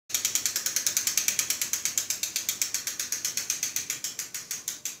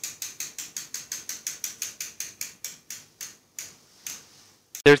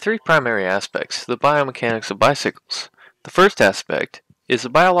There are three primary aspects to the biomechanics of bicycles. The first aspect is the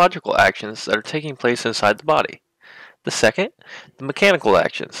biological actions that are taking place inside the body. The second, the mechanical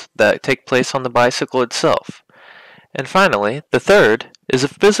actions that take place on the bicycle itself. And finally, the third is the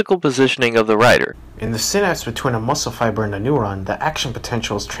physical positioning of the rider. In the synapse between a muscle fiber and a neuron, the action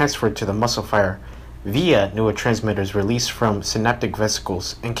potential is transferred to the muscle fiber via neurotransmitters released from synaptic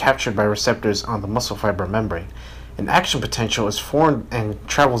vesicles and captured by receptors on the muscle fiber membrane. An action potential is formed and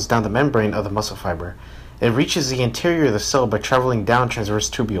travels down the membrane of the muscle fiber. It reaches the interior of the cell by traveling down transverse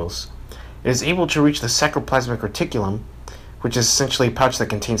tubules. It is able to reach the sarcoplasmic reticulum, which is essentially a pouch that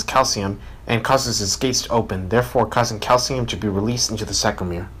contains calcium, and causes its gates to open, therefore causing calcium to be released into the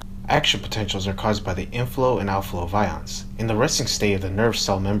sarcomere. Action potentials are caused by the inflow and outflow of ions. In the resting state of the nerve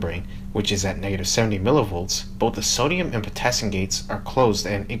cell membrane, which is at negative 70 millivolts, both the sodium and potassium gates are closed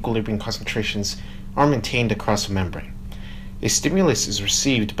and equilibrium concentrations are maintained across the membrane. A stimulus is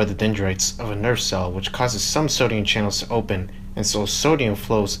received by the dendrites of a nerve cell, which causes some sodium channels to open, and so sodium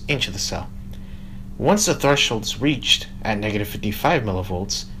flows into the cell. Once the threshold is reached at negative 55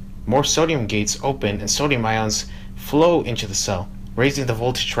 millivolts, more sodium gates open and sodium ions flow into the cell, raising the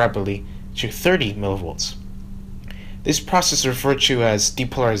voltage rapidly to 30 millivolts. This process is referred to as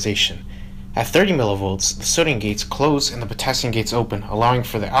depolarization. At 30 millivolts, the sodium gates close and the potassium gates open, allowing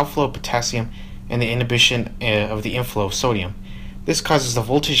for the outflow of potassium and the inhibition of the inflow of sodium. This causes the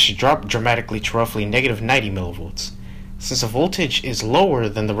voltage to drop dramatically to roughly negative 90 millivolts. Since the voltage is lower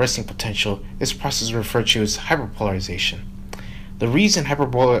than the resting potential, this process is referred to as hyperpolarization. The reason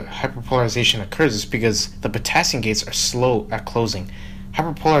hyperpolarization occurs is because the potassium gates are slow at closing.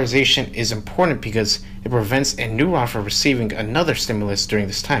 Hyperpolarization is important because it prevents a neuron from receiving another stimulus during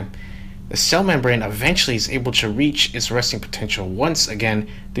this time. The cell membrane eventually is able to reach its resting potential once again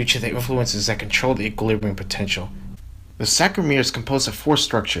due to the influences that control the equilibrium potential. The sarcomere is composed of four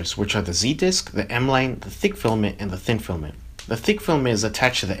structures, which are the Z-disc, the M-line, the thick filament, and the thin filament. The thick filament is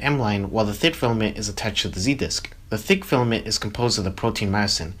attached to the M-line, while the thin filament is attached to the Z-disc. The thick filament is composed of the protein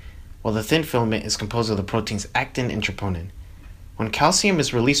myosin, while the thin filament is composed of the proteins actin and troponin. When calcium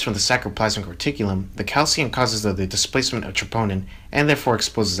is released from the sarcoplasmic reticulum, the calcium causes the displacement of troponin and therefore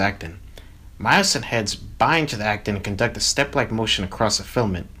exposes actin. Myosin heads bind to the actin and conduct a step-like motion across the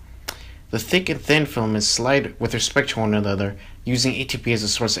filament. The thick and thin filaments slide with respect to one another using ATP as a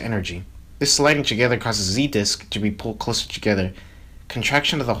source of energy. This sliding together causes Z-disc to be pulled closer together.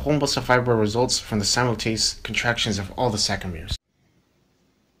 Contraction of the whole muscle fiber results from the simultaneous contractions of all the sarcomeres.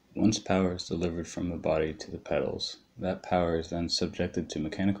 Once power is delivered from the body to the pedals, that power is then subjected to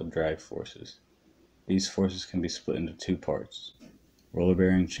mechanical drag forces. These forces can be split into two parts: roller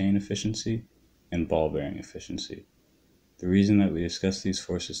bearing chain efficiency and ball bearing efficiency. The reason that we discuss these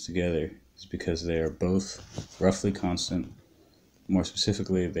forces together is because they are both roughly constant. More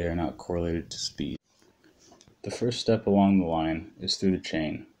specifically, they are not correlated to speed. The first step along the line is through the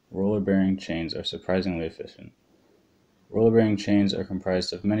chain. Roller bearing chains are surprisingly efficient. Roller bearing chains are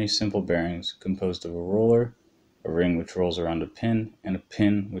comprised of many simple bearings composed of a roller, a ring which rolls around a pin, and a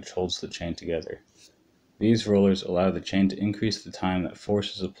pin which holds the chain together. These rollers allow the chain to increase the time that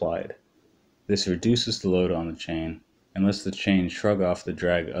force is applied. This reduces the load on the chain and lets the chain shrug off the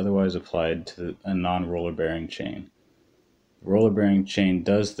drag otherwise applied to a non-roller bearing chain. The roller bearing chain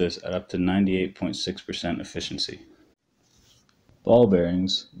does this at up to 98.6% efficiency. Ball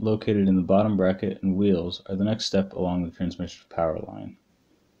bearings, located in the bottom bracket and wheels, are the next step along the transmission power line.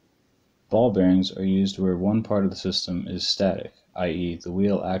 Ball bearings are used where one part of the system is static, i.e. the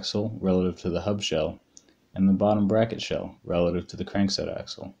wheel axle relative to the hub shell, and the bottom bracket shell relative to the crankset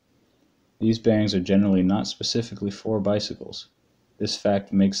axle. These bearings are generally not specifically for bicycles. This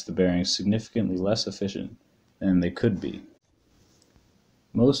fact makes the bearings significantly less efficient than they could be.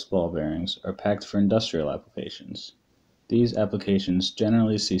 Most ball bearings are packed for industrial applications. These applications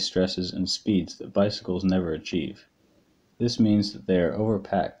generally see stresses and speeds that bicycles never achieve. This means that they are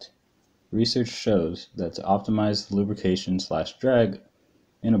overpacked. Research shows that to optimize the lubrication/drag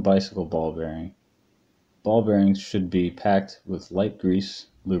in a bicycle ball bearings should be packed with light grease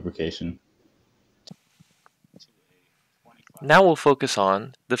lubrication. Now we'll focus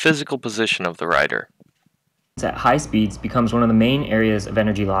on the physical position of the rider. At high speeds becomes one of the main areas of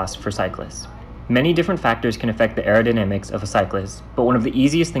energy loss for cyclists. Many different factors can affect the aerodynamics of a cyclist, but one of the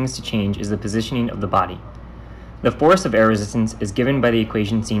easiest things to change is the positioning of the body. The force of air resistance is given by the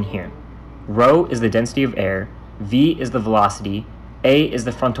equation seen here. Rho is the density of air, v is the velocity, a is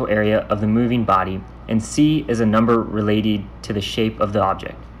the frontal area of the moving body, and c is a number related to the shape of the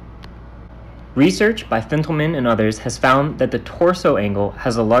object. Research by Fintelman and others has found that the torso angle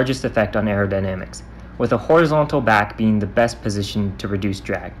has the largest effect on aerodynamics. with a horizontal back being the best position to reduce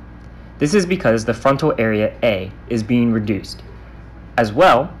drag. This is because the frontal area A is being reduced. As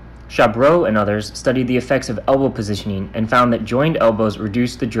well, Chabreau and others studied the effects of elbow positioning and found that joined elbows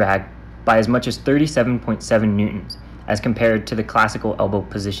reduced the drag by as much as 37.7 newtons as compared to the classical elbow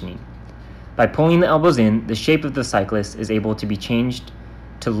positioning. By pulling the elbows in, the shape of the cyclist is able to be changed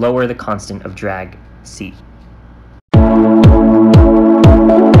to lower the constant of drag, C.